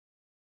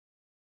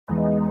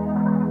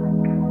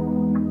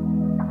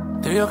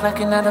3 o'clock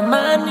in the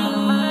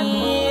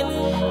morning,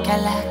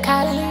 Kala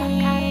Kali.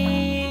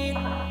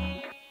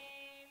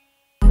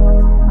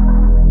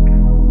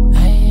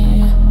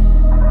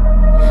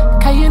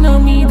 Cause you know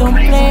me don't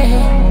play.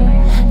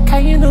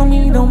 Cause you know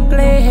me don't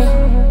play.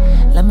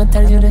 Let me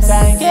tell you this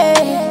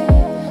again.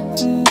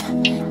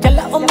 Girl,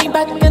 I hold me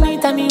back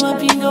anytime you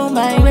want to go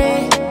my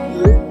way.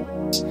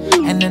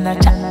 And then I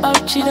chat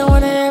about she don't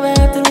wanna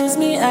ever lose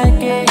me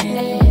again.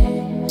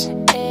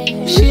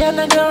 She and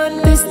a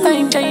girl this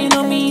time, cause you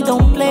know me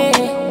don't play.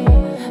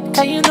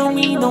 Cause you know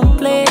me don't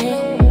play.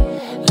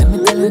 Let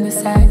me tell you this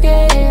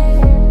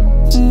again.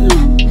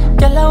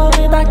 Girl, I hold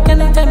me back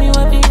anytime you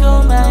want to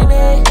go my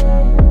way.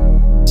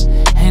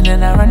 And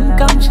then I run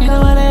come, she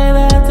don't wanna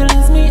ever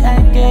lose me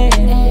again.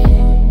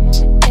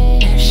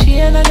 She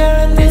and a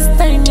girl this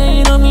time, cause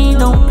you know me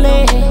don't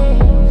play.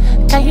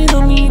 Cause you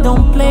know me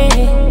don't play.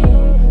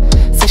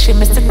 So she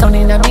missed the tone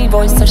in me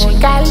voice, so she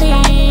got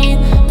lean.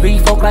 3,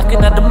 4 o'clock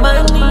in the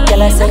morning.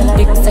 Girl, I send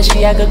pics, so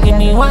she a go give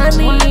me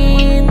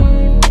warning.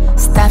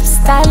 Stop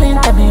styling,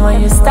 tell me why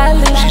you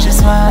styling. She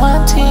just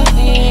want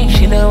it.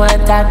 She know I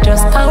talk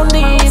just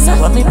pounding. So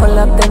when me pull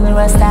up, then you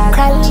a start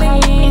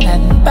crawling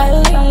and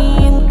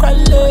balling,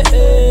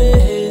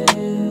 crawling.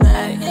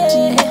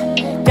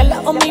 Girl,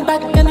 I hold me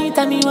back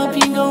anytime you want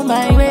to go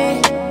my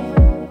way.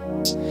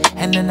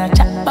 And then I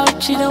chat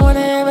about she don't wanna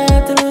ever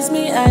lose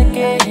me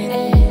again.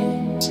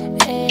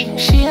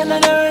 She and a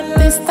girl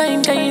this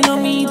time, cause you know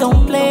me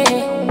don't play.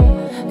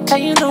 Cause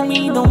you know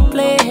me don't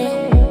play.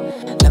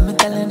 Let me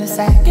tell you this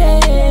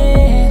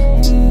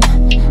again.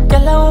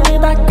 Girl, I hold me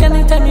back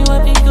anytime you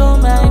want to go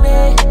my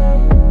way.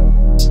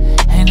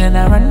 And then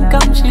I run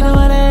come, she don't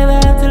wanna ever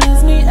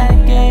lose me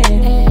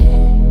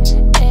again.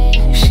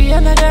 She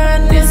and a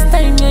girl this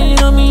time, cause you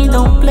know me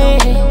don't play.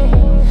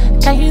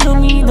 Cause you know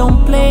me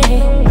don't play.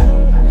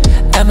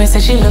 Tell me say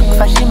she look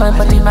for she man,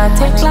 but it might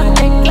take long.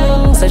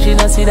 So she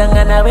don't sit down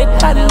and I wait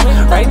for them.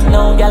 Right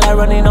now, girl are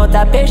running out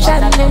of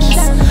patience.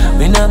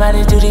 We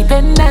nobody to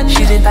depend on.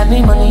 She did on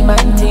the money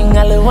man thing,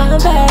 all the one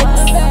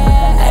bags.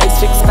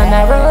 X6 man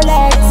a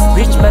Rolex.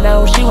 Rich man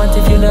how she want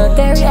if you not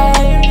there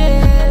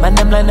yet. Man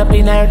them line up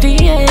in her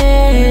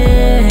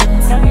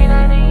DMs.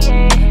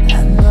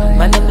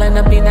 Man them line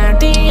up in her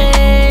DMs.